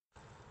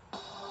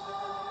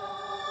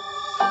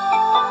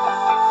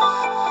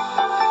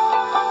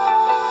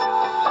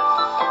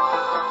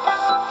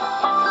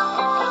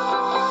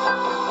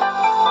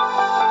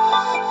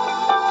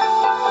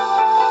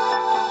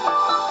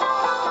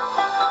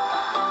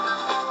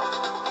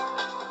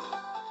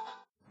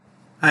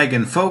Hi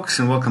again, folks,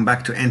 and welcome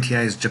back to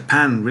NTI's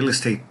Japan Real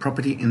Estate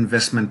Property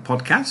Investment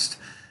Podcast.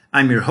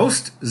 I'm your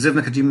host, Ziv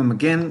Nakajima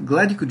again.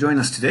 Glad you could join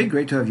us today.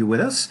 Great to have you with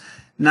us.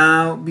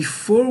 Now,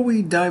 before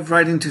we dive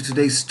right into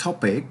today's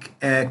topic,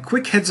 a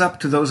quick heads up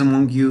to those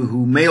among you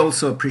who may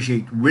also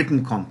appreciate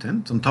written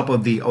content on top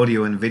of the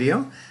audio and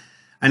video.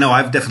 I know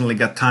I've definitely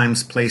got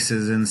times,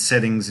 places, and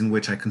settings in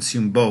which I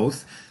consume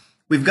both.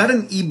 We've got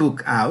an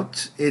ebook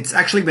out. It's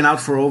actually been out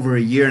for over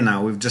a year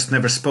now. We've just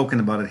never spoken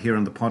about it here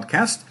on the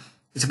podcast.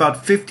 It's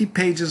about 50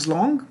 pages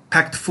long,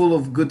 packed full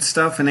of good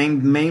stuff and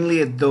aimed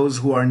mainly at those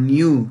who are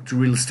new to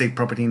real estate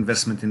property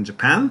investment in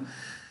Japan.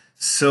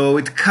 So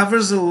it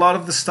covers a lot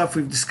of the stuff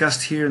we've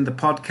discussed here in the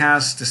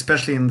podcast,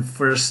 especially in the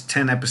first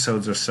 10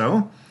 episodes or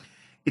so.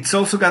 It's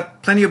also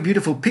got plenty of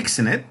beautiful pics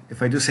in it,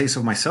 if I do say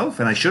so myself,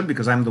 and I should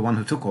because I'm the one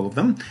who took all of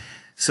them.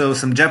 So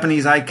some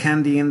Japanese eye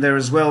candy in there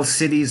as well,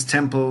 cities,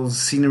 temples,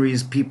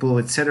 sceneries, people,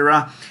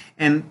 etc.,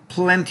 and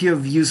plenty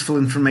of useful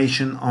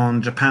information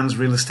on Japan's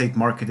real estate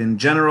market in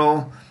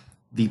general,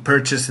 the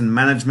purchase and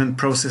management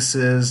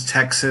processes,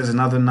 taxes and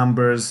other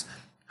numbers,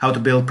 how to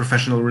build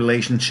professional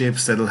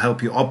relationships that'll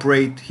help you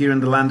operate here in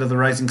the land of the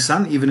rising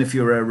sun, even if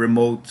you're a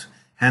remote,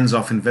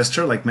 hands-off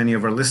investor like many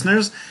of our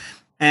listeners.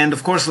 And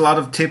of course, a lot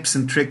of tips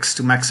and tricks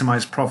to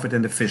maximize profit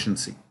and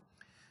efficiency.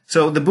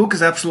 So the book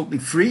is absolutely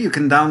free. You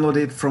can download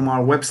it from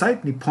our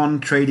website,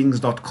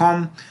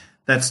 nippontradings.com.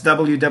 That's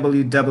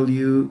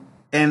www.nippon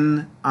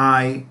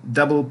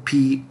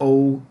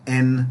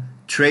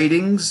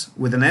tradings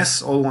with an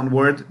S, all one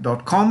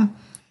word.com.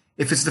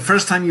 If it's the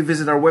first time you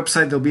visit our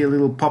website, there'll be a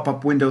little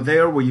pop-up window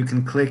there where you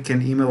can click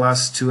and email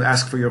us to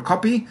ask for your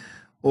copy.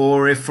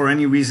 Or if for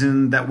any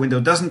reason that window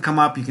doesn't come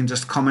up, you can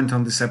just comment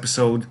on this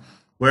episode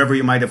wherever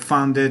you might have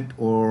found it,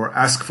 or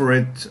ask for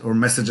it, or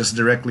message us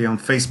directly on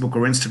Facebook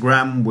or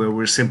Instagram, where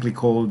we're simply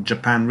called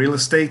Japan Real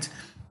Estate,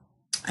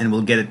 and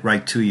we'll get it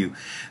right to you.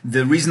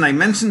 The reason I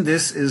mention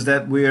this is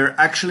that we're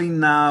actually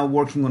now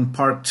working on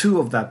part 2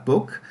 of that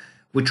book,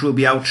 which will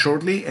be out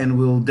shortly, and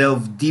we'll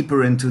delve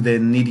deeper into the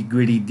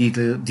nitty-gritty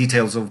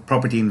details of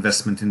property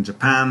investment in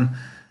Japan,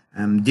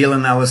 deal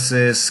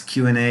analysis,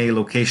 Q&A,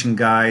 location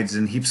guides,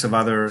 and heaps of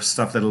other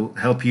stuff that'll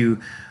help you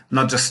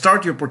not just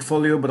start your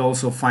portfolio, but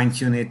also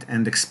fine-tune it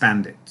and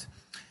expand it.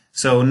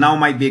 So now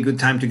might be a good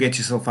time to get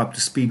yourself up to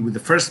speed with the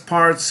first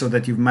part so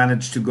that you've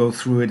managed to go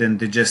through it and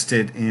digest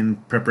it in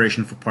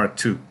preparation for part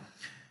 2.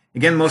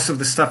 Again, most of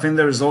the stuff in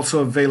there is also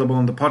available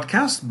on the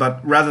podcast,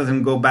 but rather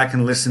than go back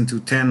and listen to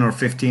 10 or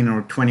 15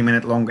 or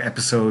 20-minute long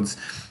episodes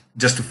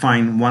just to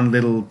find one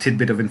little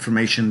tidbit of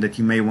information that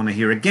you may want to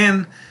hear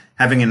again,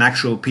 having an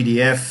actual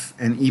PDF,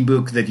 an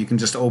ebook that you can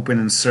just open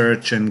and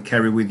search and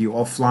carry with you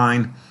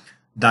offline,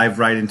 dive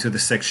right into the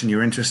section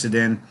you're interested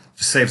in.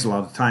 Just saves a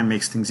lot of time,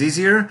 makes things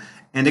easier.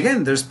 And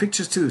again, there's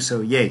pictures too,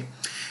 so yay.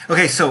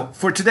 Okay, so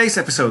for today's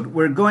episode,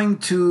 we're going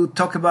to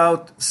talk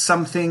about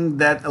something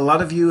that a lot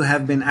of you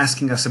have been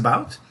asking us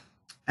about,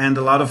 and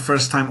a lot of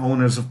first-time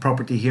owners of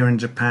property here in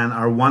Japan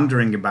are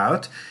wondering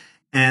about,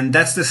 and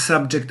that's the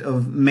subject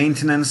of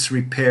maintenance,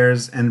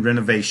 repairs, and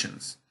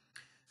renovations.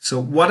 So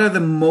what are the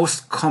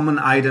most common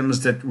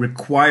items that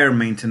require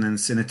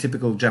maintenance in a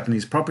typical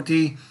Japanese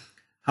property?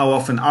 How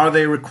often are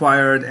they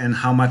required, and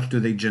how much do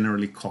they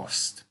generally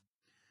cost?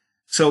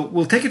 So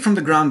we'll take it from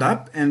the ground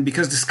up, and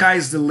because the sky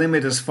is the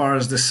limit as far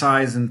as the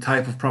size and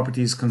type of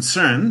property is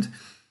concerned,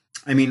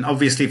 I mean,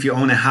 obviously if you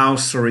own a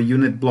house or a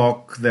unit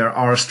block, there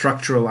are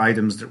structural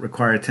items that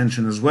require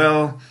attention as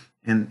well,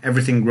 and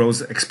everything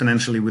grows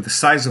exponentially with the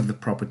size of the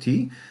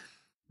property.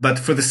 But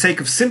for the sake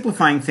of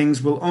simplifying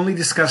things, we'll only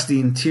discuss the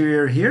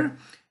interior here,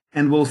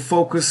 and we'll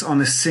focus on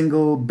a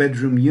single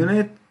bedroom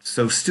unit,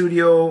 so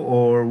studio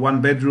or one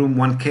bedroom,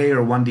 1K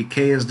or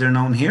 1DK as they're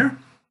known here,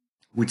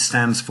 which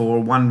stands for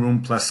one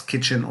room plus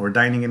kitchen or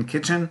dining and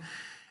kitchen.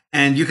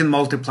 And you can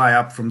multiply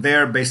up from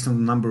there based on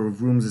the number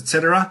of rooms,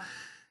 etc.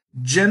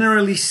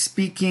 Generally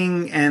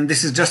speaking, and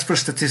this is just for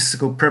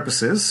statistical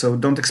purposes, so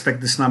don't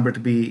expect this number to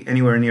be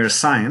anywhere near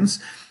science,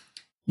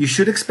 you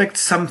should expect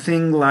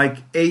something like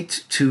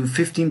 8 to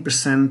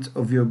 15%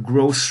 of your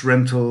gross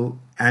rental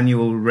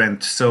annual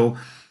rent. So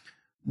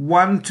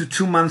 1 to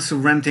 2 months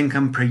of rent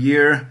income per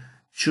year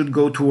should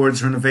go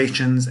towards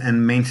renovations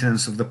and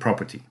maintenance of the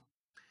property.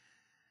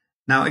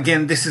 Now,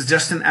 again, this is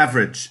just an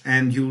average,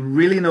 and you'll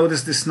really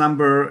notice this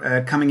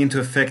number coming into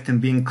effect and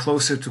being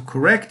closer to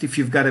correct if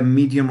you've got a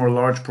medium or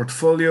large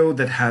portfolio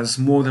that has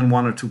more than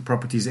 1 or 2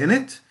 properties in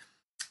it,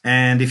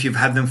 and if you've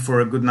had them for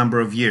a good number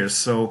of years.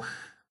 So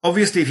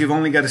obviously, if you've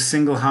only got a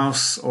single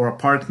house or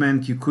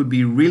apartment, you could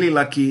be really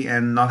lucky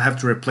and not have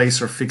to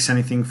replace or fix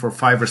anything for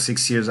 5 or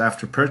 6 years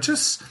after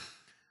purchase.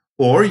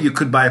 Or you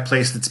could buy a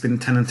place that's been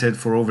tenanted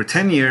for over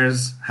 10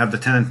 years, have the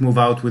tenant move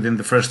out within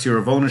the first year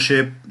of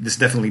ownership. This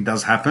definitely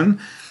does happen,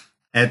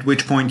 at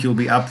which point you'll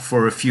be up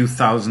for a few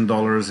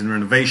 $1,000s in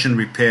renovation,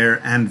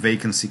 repair, and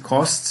vacancy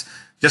costs,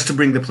 just to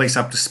bring the place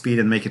up to speed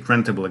and make it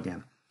rentable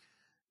again.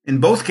 In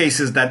both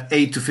cases, that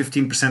 8 to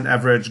 15%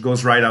 average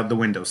goes right out the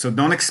window. So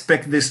don't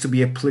expect this to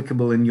be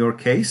applicable in your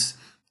case,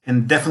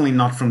 and definitely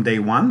not from day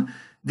one.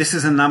 This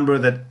is a number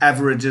that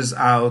averages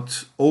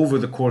out over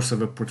the course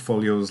of a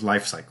portfolio's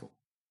life cycle.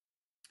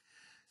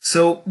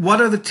 So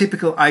what are the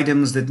typical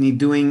items that need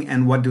doing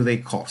and what do they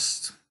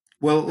cost?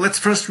 Well, let's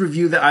first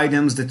review the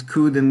items that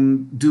could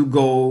and do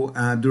go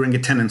during a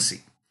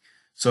tenancy.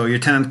 So your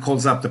tenant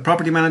calls up the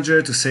property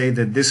manager to say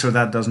that this or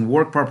that doesn't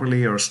work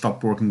properly or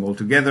stopped working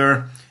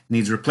altogether,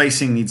 needs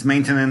replacing, needs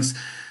maintenance.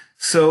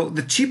 So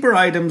the cheaper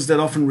items that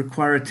often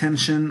require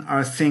attention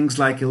are things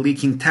like a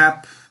leaking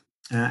tap,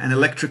 an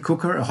electric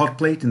cooker, a hot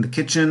plate in the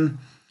kitchen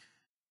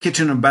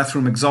or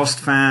bathroom exhaust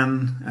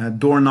fan, a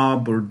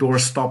doorknob or door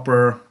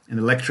stopper, an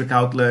electric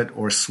outlet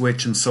or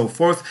switch, and so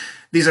forth.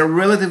 These are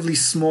relatively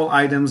small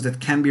items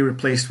that can be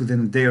replaced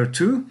within a day or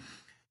two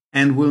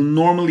and will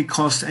normally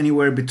cost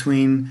anywhere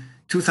between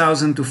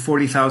 2,000 to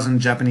 40,000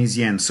 Japanese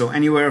yen. So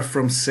anywhere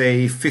from,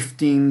 say,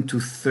 15 to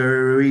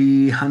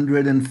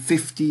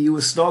 350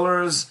 US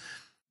dollars,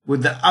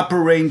 with the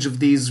upper range of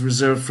these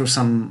reserved for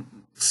some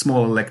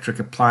small electric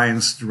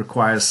appliance that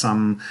requires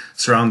some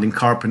surrounding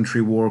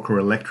carpentry work or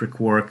electric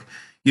work,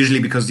 usually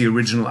because the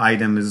original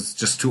item is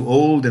just too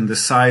old and the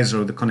size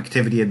or the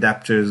connectivity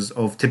adapters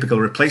of typical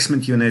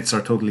replacement units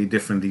are totally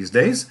different these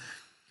days.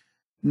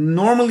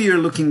 Normally, you're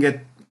looking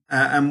at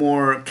a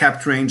more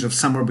capped range of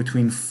somewhere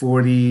between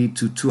 $40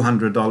 to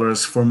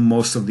 $200 for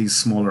most of these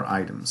smaller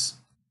items.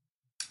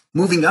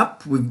 Moving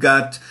up, we've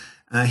got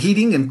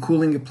heating and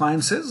cooling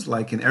appliances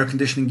like an air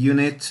conditioning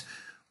unit,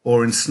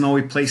 or in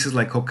snowy places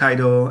like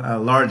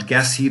Hokkaido, large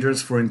gas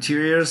heaters for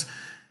interiors.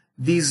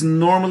 These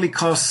normally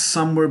cost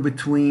somewhere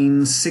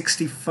between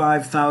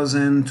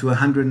 65,000 to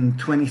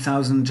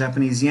 120,000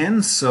 Japanese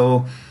yen.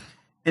 So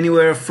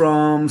anywhere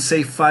from,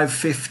 say,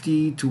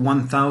 $550 to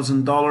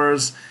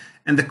 $1,000.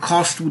 And the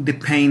cost would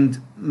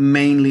depend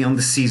mainly on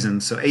the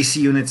season. So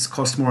AC units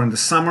cost more in the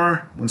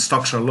summer when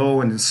stocks are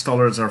low and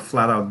installers are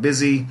flat out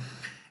busy.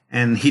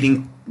 And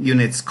heating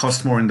units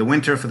cost more in the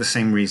winter for the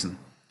same reason.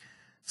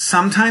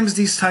 Sometimes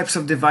these types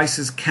of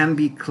devices can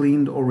be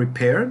cleaned or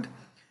repaired,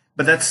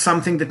 but that's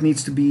something that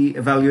needs to be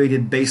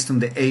evaluated based on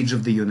the age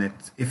of the unit.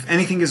 If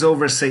anything is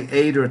over, say,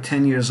 8 or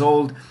 10 years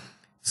old,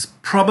 it's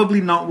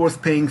probably not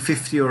worth paying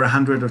 $50 or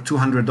 $100 or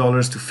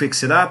 $200 to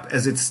fix it up,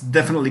 as it's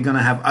definitely going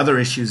to have other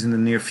issues in the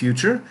near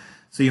future.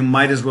 So you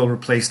might as well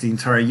replace the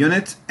entire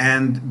unit,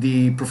 and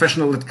the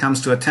professional that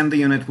comes to attend the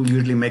unit will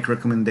usually make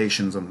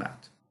recommendations on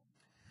that.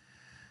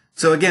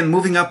 So again,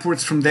 moving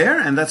upwards from there,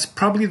 and that's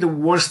probably the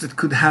worst that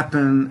could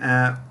happen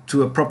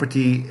to a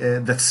property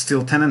that's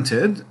still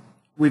tenanted,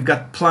 we've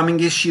got plumbing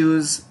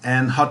issues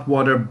and hot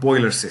water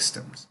boiler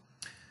systems.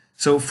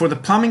 So for the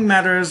plumbing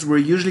matters, we're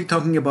usually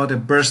talking about a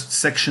burst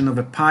section of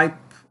a pipe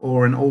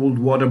or an old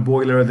water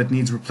boiler that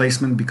needs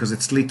replacement because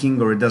it's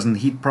leaking or it doesn't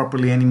heat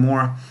properly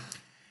anymore.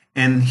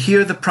 And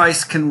here the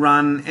price can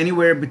run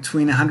anywhere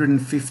between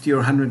 150 or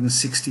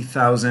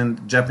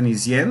 160,000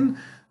 Japanese yen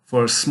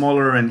for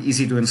smaller and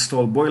easy to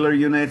install boiler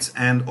units,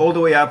 and all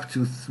the way up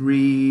to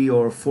 300,000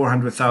 or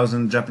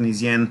 400,000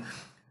 Japanese yen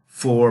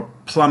for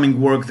plumbing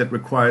work that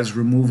requires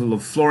removal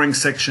of flooring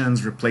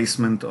sections,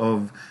 replacement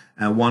of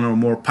one or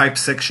more pipe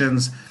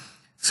sections.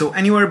 So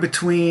anywhere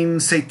between,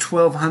 say,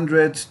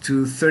 1,200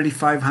 to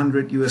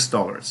 3,500 US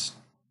dollars.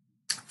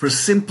 For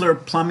simpler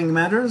plumbing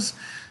matters,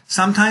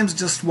 sometimes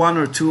just $100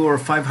 or $200 or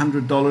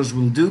 $500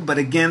 will do. But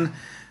again,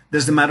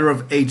 there's the matter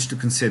of age to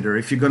consider.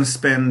 If you're going to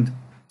spend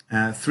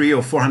 $300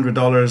 or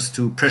 $400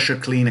 to pressure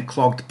clean a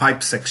clogged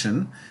pipe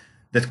section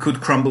that could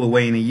crumble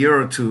away in a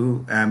year or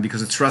two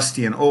because it's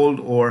rusty and old,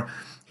 or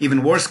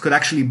even worse, could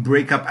actually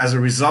break up as a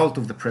result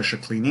of the pressure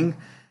cleaning,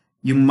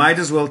 you might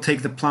as well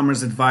take the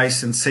plumber's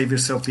advice and save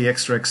yourself the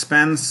extra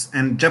expense.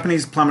 And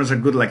Japanese plumbers are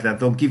good like that.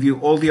 They'll give you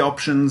all the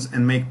options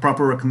and make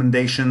proper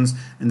recommendations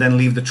and then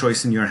leave the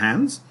choice in your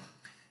hands.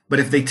 But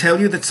if they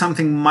tell you that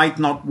something might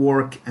not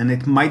work and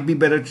it might be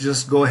better to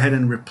just go ahead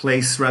and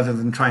replace rather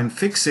than try and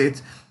fix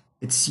it,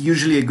 it's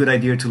usually a good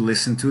idea to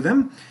listen to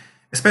them,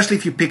 especially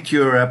if you picked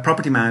your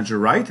property manager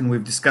right, and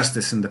we've discussed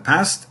this in the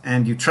past,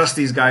 and you trust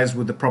these guys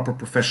with the proper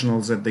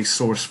professionals that they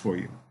source for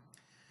you.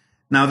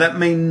 Now, that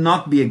may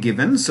not be a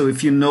given, so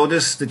if you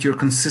notice that you're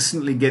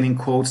consistently getting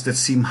quotes that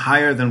seem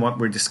higher than what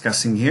we're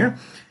discussing here,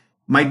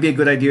 might be a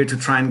good idea to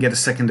try and get a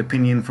second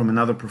opinion from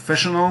another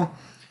professional.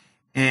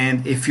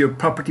 And if your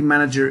property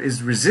manager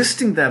is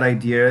resisting that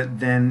idea,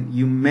 then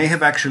you may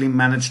have actually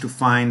managed to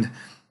find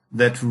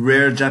that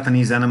rare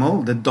Japanese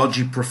animal, the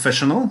dodgy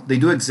professional. They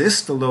do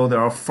exist, although there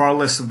are far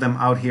less of them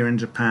out here in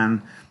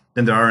Japan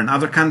than there are in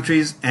other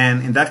countries.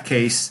 And in that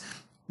case,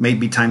 it may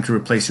be time to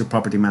replace your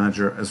property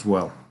manager as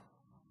well.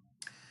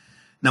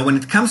 Now, when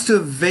it comes to a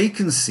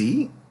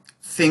vacancy,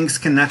 things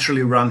can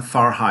naturally run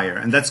far higher,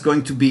 and that's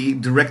going to be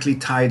directly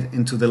tied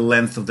into the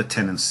length of the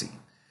tenancy.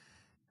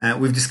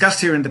 We've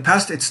discussed here in the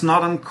past, it's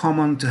not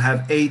uncommon to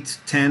have 8,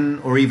 10,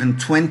 or even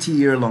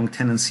 20-year-long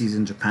tenancies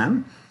in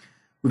Japan.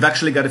 We've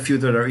actually got a few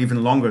that are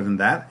even longer than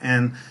that.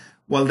 And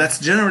while that's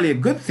generally a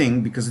good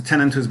thing because a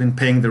tenant who's been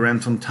paying the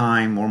rent on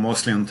time or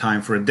mostly on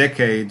time for a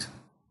decade,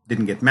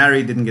 didn't get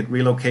married, didn't get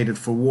relocated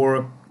for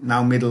work,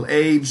 now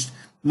middle-aged,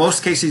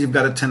 most cases you've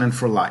got a tenant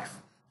for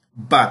life.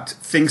 But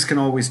things can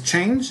always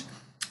change.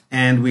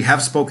 And we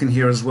have spoken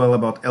here as well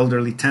about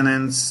elderly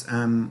tenants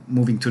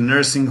moving to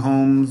nursing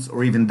homes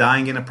or even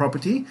dying in a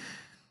property.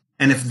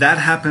 And if that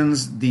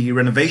happens, the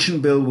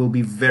renovation bill will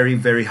be very,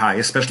 very high,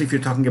 especially if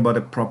you're talking about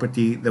a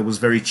property that was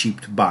very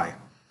cheap to buy.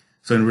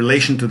 So in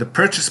relation to the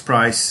purchase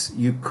price,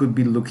 you could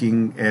be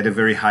looking at a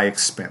very high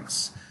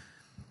expense.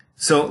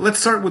 So let's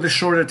start with the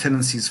shorter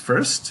tenancies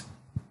first.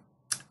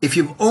 If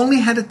you've only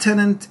had a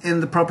tenant in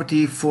the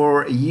property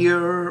for a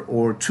year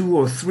or 2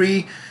 or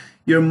 3,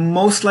 you're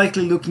most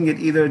likely looking at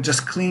either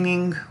just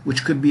cleaning,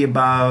 which could be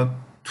about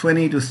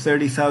 20 to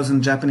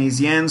 30,000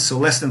 Japanese yen, so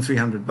less than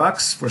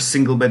 $300 for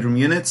single bedroom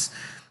units.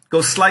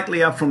 Goes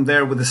slightly up from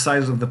there with the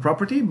size of the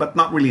property, but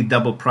not really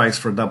double price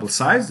for double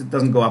size. It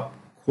doesn't go up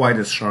quite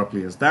as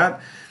sharply as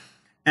that.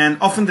 And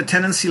often the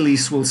tenancy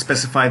lease will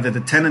specify that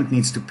the tenant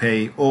needs to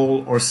pay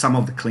all or some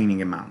of the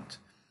cleaning amount.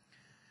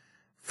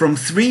 From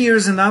 3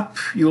 years and up,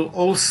 you'll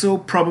also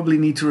probably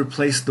need to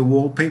replace the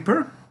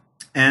wallpaper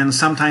and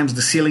sometimes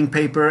the ceiling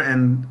paper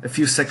and a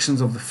few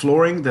sections of the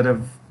flooring that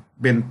have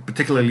been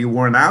particularly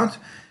worn out.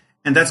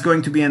 And that's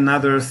going to be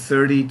another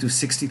 30 to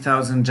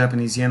 60,000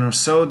 Japanese yen or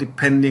so,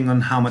 depending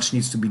on how much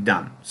needs to be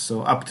done.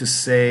 So up to,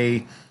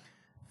 say,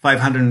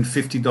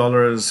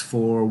 $550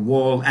 for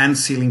wall and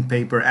ceiling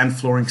paper and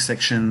flooring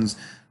sections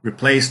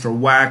replaced or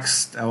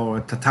waxed, or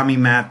tatami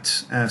mat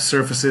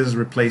surfaces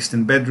replaced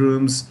in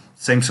bedrooms,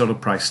 same sort of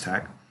price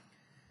tag.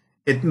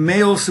 It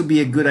may also be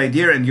a good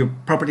idea, and your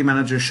property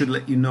manager should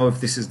let you know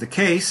if this is the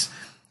case,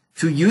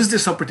 to use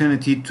this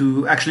opportunity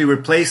to actually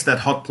replace that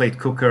hot plate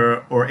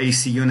cooker or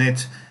AC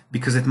unit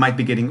because it might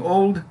be getting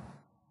old,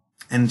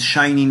 and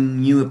shining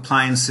new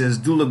appliances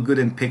do look good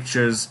in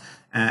pictures,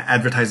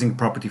 advertising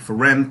property for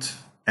rent,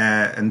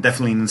 and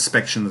definitely in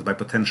inspections by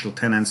potential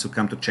tenants who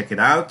come to check it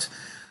out.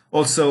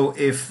 Also,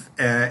 if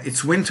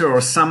it's winter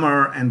or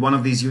summer and one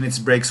of these units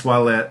breaks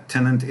while a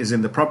tenant is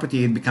in the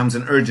property, it becomes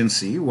an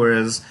urgency,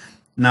 whereas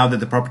now that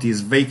the property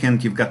is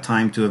vacant, you've got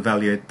time to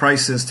evaluate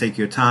prices, take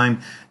your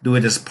time, do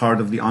it as part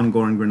of the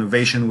ongoing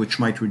renovation, which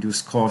might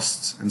reduce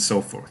costs and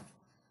so forth.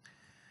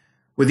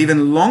 With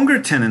even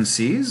longer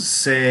tenancies,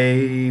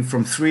 say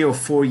from 3 or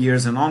 4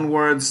 years and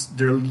onwards,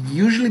 there'll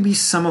usually be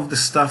some of the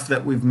stuff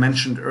that we've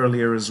mentioned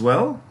earlier as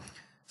well.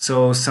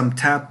 So some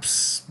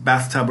taps,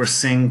 bathtub or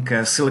sink,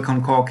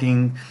 silicone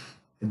caulking,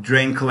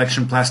 drain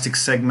collection plastic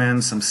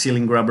segments, some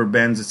ceiling rubber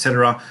bands,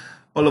 etc.,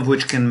 all of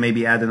which can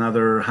maybe add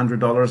another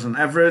 $100 on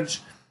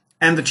average,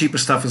 and the cheaper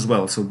stuff as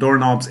well. So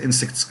doorknobs,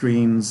 insect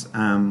screens,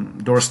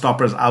 door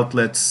stoppers,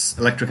 outlets,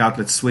 electric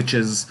outlet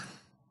switches.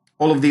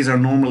 All of these are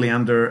normally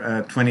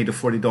under $20 to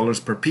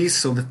 $40 per piece.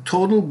 So the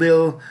total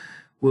bill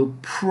will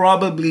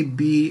probably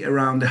be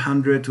around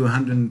 100 to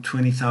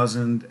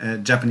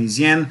 120,000 Japanese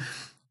yen,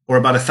 or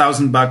about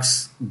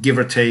 $1,000, give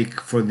or take,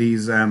 for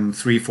these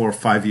 3, 4,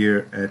 5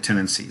 year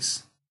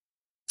tenancies.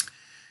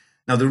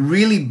 Now, the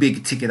really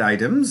big ticket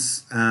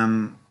items,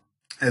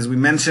 as we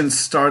mentioned,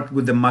 start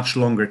with the much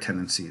longer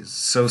tenancies.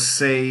 So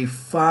say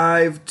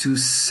 5 to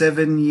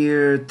 7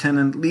 year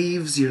tenant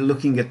leaves, you're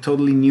looking at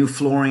totally new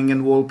flooring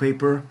and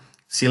wallpaper,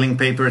 ceiling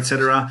paper,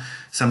 etc.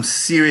 Some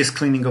serious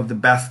cleaning of the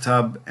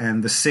bathtub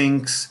and the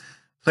sinks,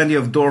 plenty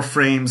of door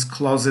frames,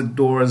 closet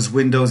doors,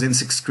 windows,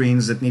 insect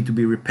screens that need to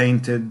be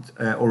repainted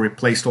or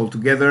replaced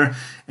altogether.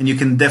 And you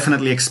can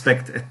definitely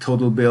expect a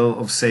total bill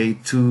of, say,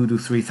 $2,000 to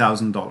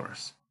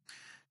 $3,000.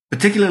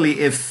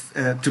 Particularly if,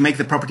 to make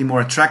the property more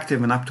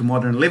attractive and up to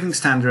modern living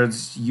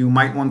standards, you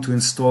might want to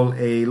install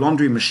a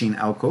laundry machine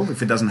alcove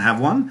if it doesn't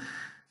have one.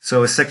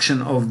 So a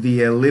section of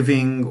the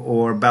living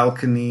or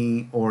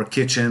balcony or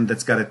kitchen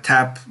that's got a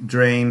tap,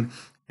 drain,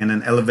 and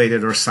an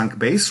elevated or sunk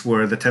base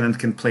where the tenant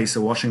can place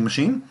a washing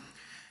machine.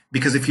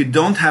 Because if you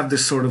don't have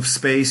this sort of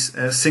space,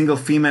 single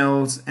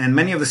females and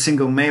many of the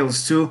single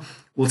males too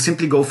will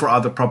simply go for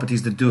other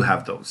properties that do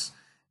have those.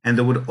 And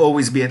there would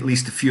always be at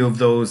least a few of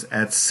those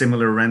at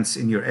similar rents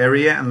in your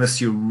area, unless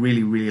you're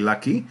really, really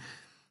lucky.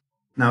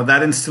 Now,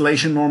 that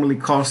installation normally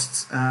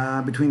costs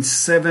between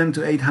 $700 to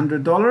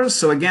 $800.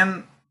 So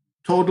again,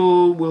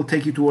 total will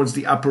take you towards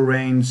the upper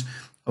range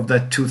of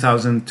that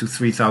 $2,000 to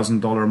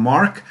 $3,000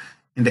 mark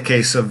in the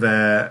case of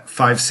a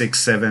 5, 6,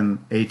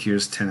 7, 8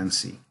 years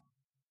tenancy.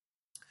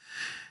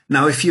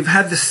 Now, if you've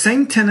had the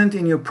same tenant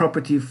in your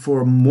property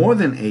for more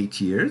than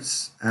 8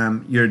 years,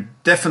 you're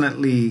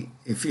definitely,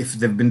 if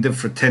they've been there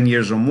for 10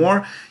 years or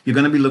more, you're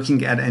going to be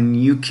looking at a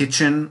new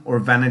kitchen or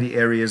vanity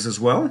areas as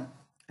well.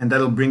 And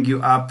that'll bring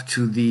you up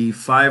to the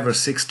 $5,000 or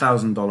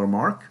 $6,000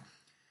 mark.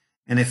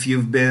 And if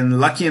you've been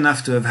lucky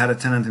enough to have had a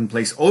tenant in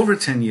place over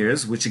 10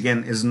 years, which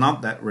again is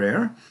not that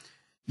rare,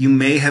 you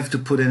may have to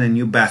put in a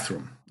new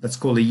bathroom. That's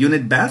called a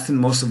unit bath in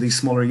most of these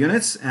smaller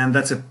units. And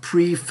that's a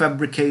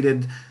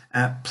prefabricated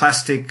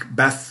plastic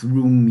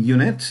bathroom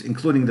unit,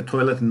 including the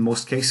toilet in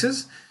most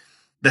cases,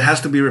 that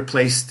has to be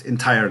replaced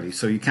entirely.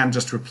 So you can't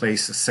just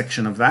replace a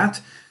section of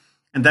that.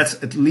 And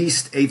that's at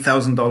least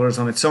 $8,000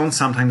 on its own,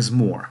 sometimes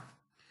more.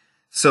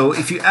 So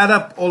if you add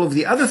up all of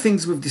the other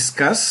things we've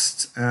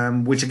discussed,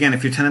 which again,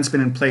 if your tenant's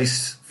been in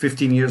place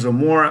 15 years or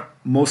more,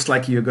 most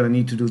likely you're going to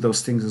need to do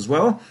those things as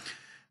well.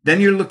 Then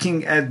you're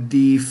looking at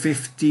the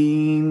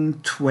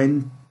 $15,000,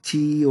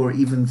 $20,000, or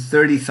even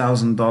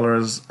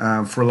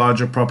 $30,000 for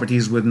larger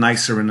properties with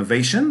nicer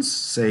renovations,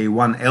 say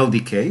 1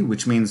 LDK,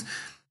 which means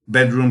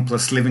bedroom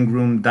plus living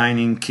room,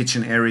 dining,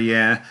 kitchen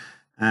area.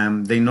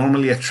 They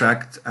normally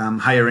attract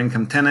higher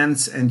income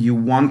tenants, and you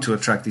want to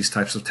attract these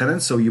types of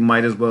tenants, so you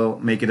might as well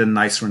make it a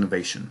nice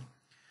renovation.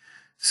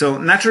 So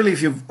naturally,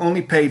 if you've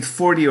only paid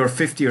 $40,000 or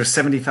 $50,000 or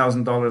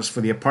 $70,000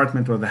 for the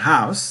apartment or the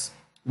house,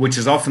 which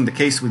is often the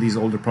case with these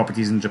older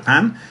properties in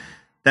Japan,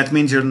 that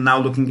means you're now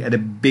looking at a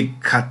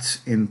big cut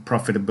in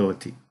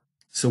profitability.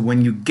 So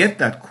when you get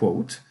that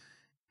quote,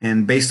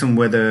 and based on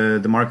whether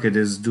the market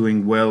is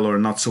doing well or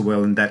not so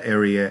well in that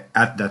area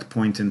at that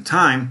point in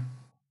time,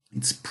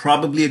 it's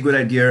probably a good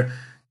idea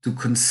to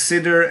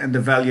consider and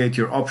evaluate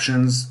your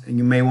options. And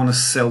you may want to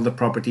sell the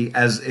property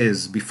as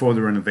is before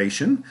the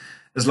renovation,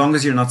 as long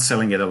as you're not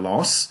selling at a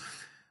loss.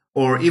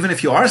 Or even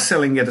if you are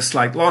selling at a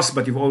slight loss,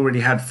 but you've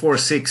already had 4,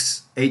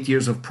 6, 8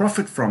 years of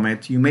profit from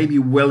it, you may be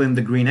well in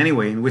the green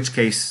anyway, in which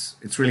case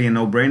it's really a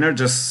no-brainer.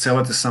 Just sell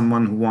it to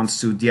someone who wants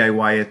to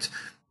DIY it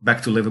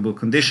back to livable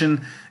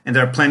condition. And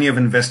there are plenty of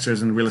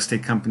investors and real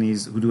estate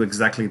companies who do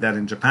exactly that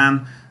in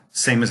Japan,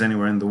 same as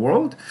anywhere in the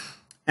world.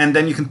 And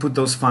then you can put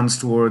those funds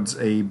towards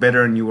a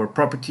better, newer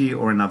property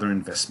or another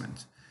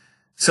investment.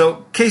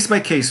 So case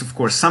by case, of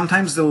course,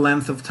 sometimes the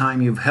length of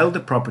time you've held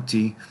the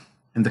property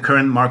and the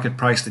current market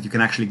price that you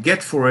can actually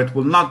get for it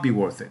will not be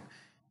worth it.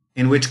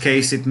 In which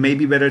case, it may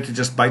be better to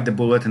just bite the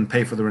bullet and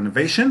pay for the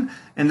renovation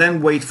and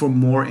then wait for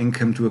more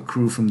income to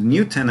accrue from the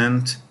new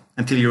tenant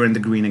until you're in the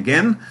green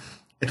again,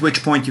 at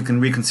which point you can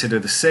reconsider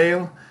the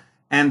sale.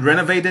 And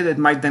renovated, it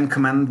might then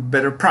command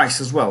better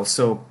price as well.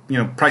 So,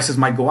 prices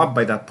might go up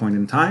by that point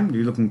in time.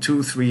 You're looking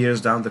 2, 3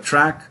 years down the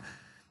track.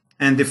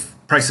 And if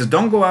prices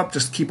don't go up,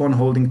 just keep on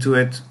holding to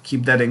it,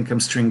 keep that income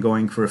stream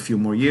going for a few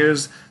more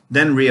years,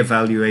 then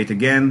reevaluate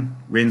again,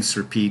 rinse,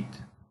 repeat,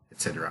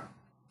 etc.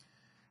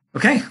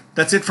 Okay,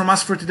 that's it from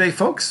us for today,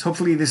 folks.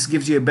 Hopefully this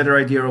gives you a better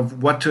idea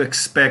of what to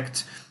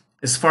expect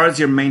as far as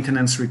your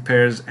maintenance,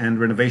 repairs, and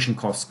renovation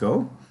costs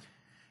go.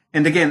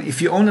 And again,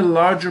 if you own a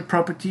larger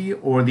property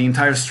or the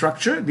entire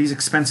structure, these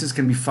expenses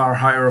can be far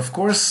higher, of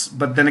course,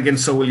 but then again,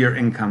 so will your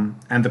income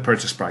and the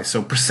purchase price.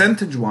 So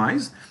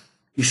percentage-wise,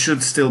 you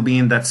should still be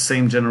in that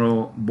same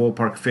general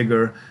ballpark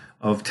figure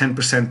of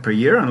 10% per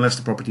year, unless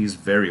the property is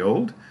very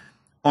old,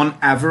 on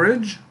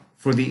average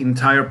for the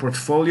entire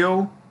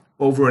portfolio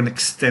over an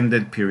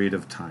extended period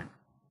of time.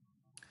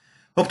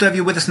 Hope to have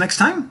you with us next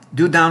time.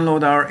 Do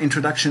download our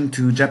Introduction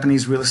to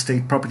Japanese Real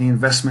Estate Property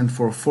Investment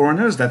for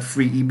Foreigners, that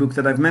free ebook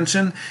that I've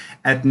mentioned,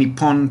 at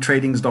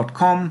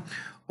nippontradings.com,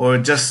 or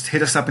just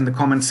hit us up in the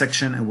comments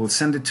section and we'll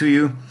send it to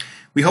you.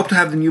 We hope to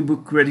have the new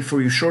book ready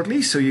for you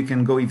shortly so you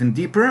can go even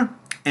deeper.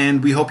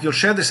 And we hope you'll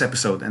share this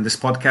episode and this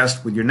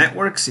podcast with your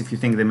networks if you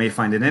think they may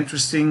find it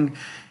interesting.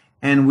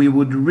 And we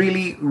would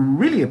really,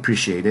 really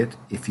appreciate it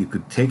if you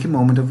could take a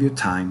moment of your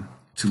time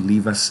to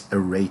leave us a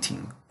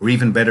rating, or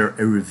even better,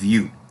 a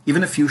review.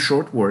 Even a few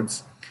short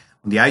words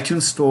on the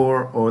iTunes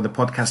Store or the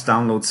Podcast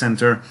Download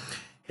Center.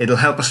 It'll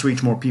help us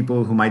reach more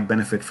people who might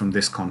benefit from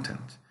this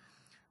content.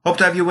 Hope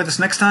to have you with us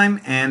next time.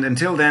 And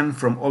until then,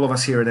 from all of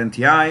us here at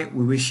NTI,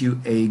 we wish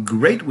you a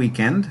great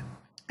weekend.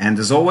 And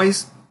as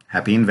always,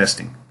 happy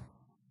investing.